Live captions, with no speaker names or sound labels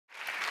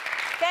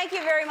Thank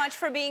you very much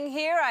for being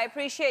here. I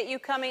appreciate you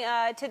coming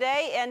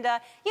today. And,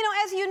 you know,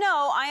 as you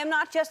know, I am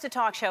not just a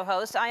talk show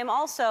host. I am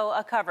also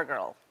a cover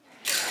girl.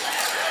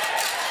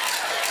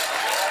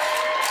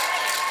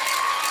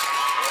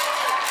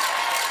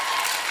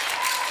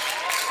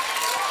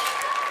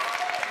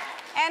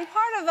 And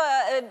part of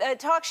a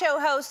talk show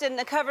host and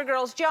a cover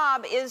girl's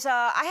job is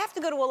I have to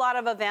go to a lot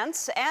of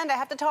events, and I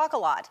have to talk a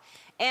lot.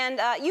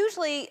 And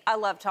usually, I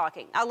love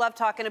talking. I love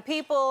talking to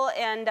people,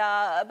 and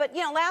but,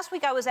 you know, last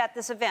week I was at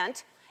this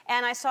event,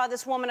 and I saw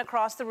this woman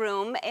across the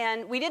room,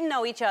 and we didn't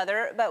know each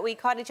other, but we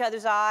caught each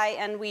other's eye,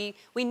 and we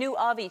knew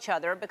of each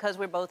other because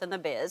we're both in the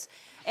biz.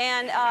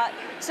 And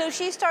so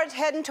she starts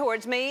heading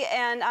towards me,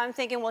 and I'm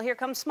thinking, well, here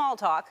comes small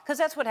talk, because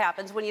that's what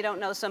happens when you don't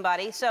know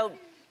somebody. So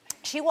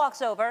she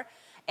walks over,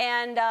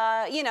 and,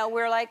 you know,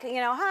 we're like, you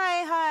know,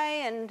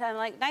 hi, and I'm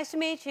like, nice to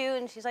meet you,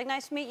 and she's like,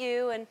 nice to meet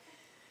you, and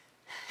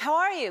how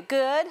are you?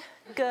 Good,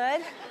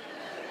 good.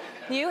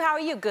 You, how are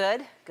you?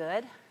 Good,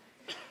 good.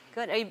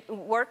 Good. Are you,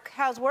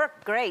 how's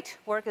work? Great.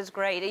 Work is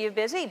great. Are you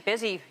busy?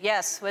 Busy,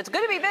 yes. Well, it's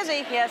good to be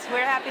busy. Yes,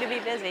 we're happy to be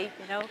busy,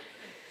 you know.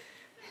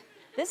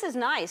 This is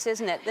nice,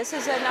 isn't it? This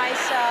is a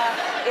nice,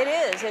 it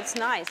is. It's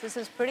nice. This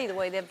is pretty the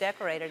way they've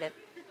decorated it.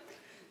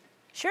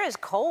 Sure is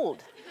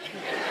cold.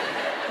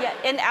 Yeah,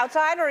 and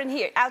outside or in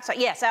here? Outside,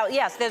 yes,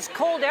 yes. There's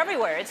cold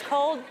everywhere. It's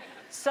cold,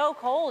 so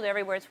cold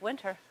everywhere. It's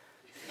winter.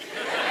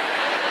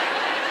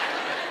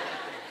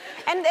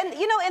 And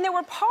you know, and there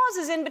were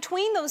pauses in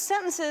between those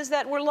sentences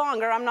that were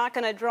longer. I'm not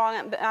going to draw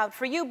it out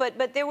for you,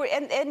 but there were,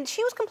 and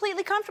she was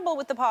completely comfortable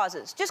with the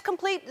pauses. Just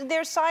complete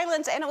their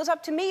silence, and it was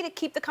up to me to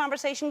keep the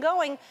conversation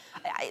going.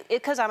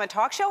 Because I'm a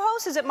talk show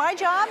host, is it my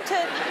job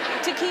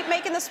to keep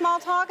making the small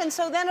talk? And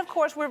so then, of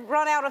course, we've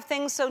run out of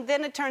things, so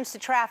then it turns to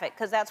traffic,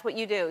 because that's what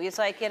you do. It's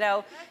like, you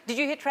know, did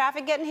you hit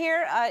traffic getting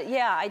here?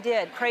 Yeah, I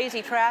did.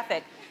 Crazy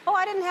traffic. Oh,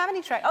 I didn't have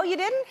any traffic. Oh, you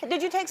didn't?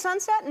 Did you take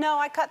Sunset? No,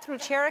 I cut through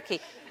Cherokee.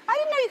 I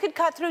didn't know you could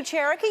cut through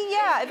Cherokee.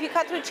 Yeah, if you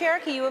cut through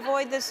Cherokee, you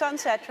avoid the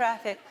Sunset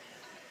traffic.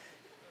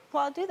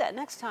 Well, I'll do that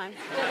next time.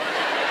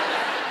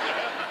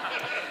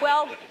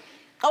 Well,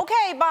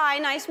 okay, bye,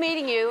 nice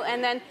meeting you.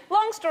 And then,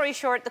 long story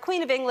short, the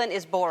Queen of England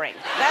is boring.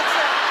 That's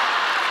it.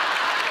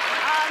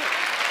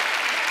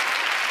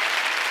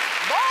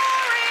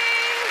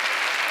 Boring!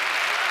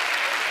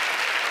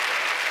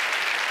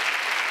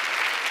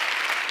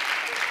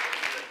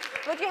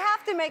 But you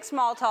have to make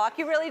small talk,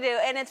 you really do,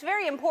 and it's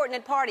very important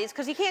at parties,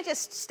 because you can't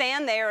just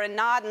stand there and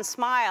nod and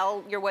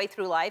smile your way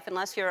through life,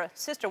 unless you're a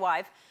sister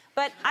wife.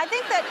 But I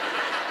think that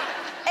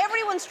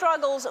everyone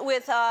struggles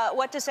with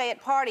what to say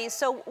at parties,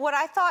 so what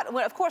I thought,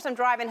 well, of course I'm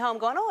driving home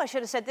going, oh, I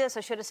should have said this,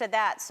 I should have said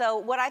that. So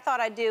what I thought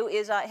I'd do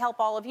is help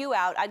all of you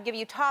out. I'd give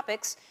you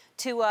topics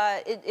to,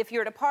 if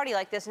you're at a party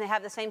like this and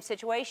have the same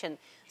situation.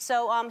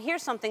 So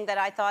here's something that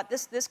I thought,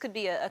 this could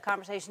be a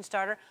conversation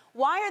starter.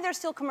 Why are there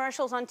still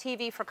commercials on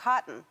TV for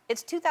cotton?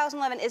 It's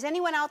 2011. Is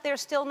anyone out there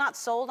still not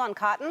sold on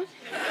cotton?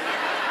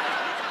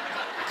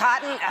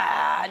 Cotton?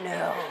 Ah,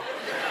 no.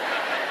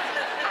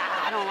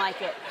 I don't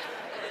like it.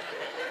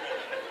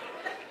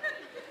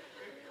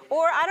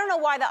 Or I don't know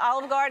why the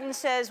Olive Garden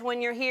says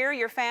when you're here,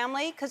 you're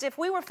family, because if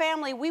we were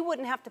family, we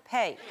wouldn't have to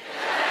pay.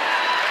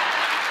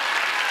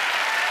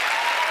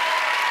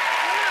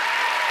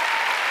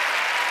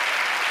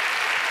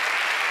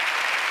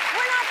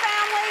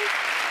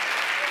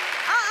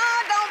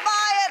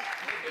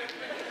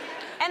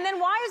 And then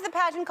why is the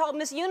pageant called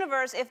Miss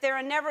Universe if there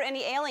are never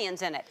any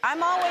aliens in it?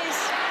 I'm always...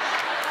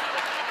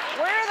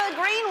 Where are the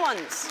green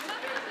ones?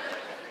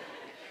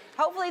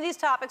 Hopefully these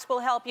topics will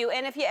help you.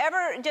 And if you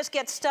ever just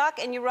get stuck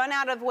and you run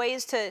out of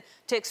ways to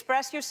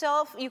express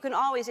yourself, you can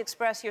always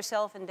express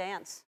yourself in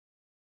dance.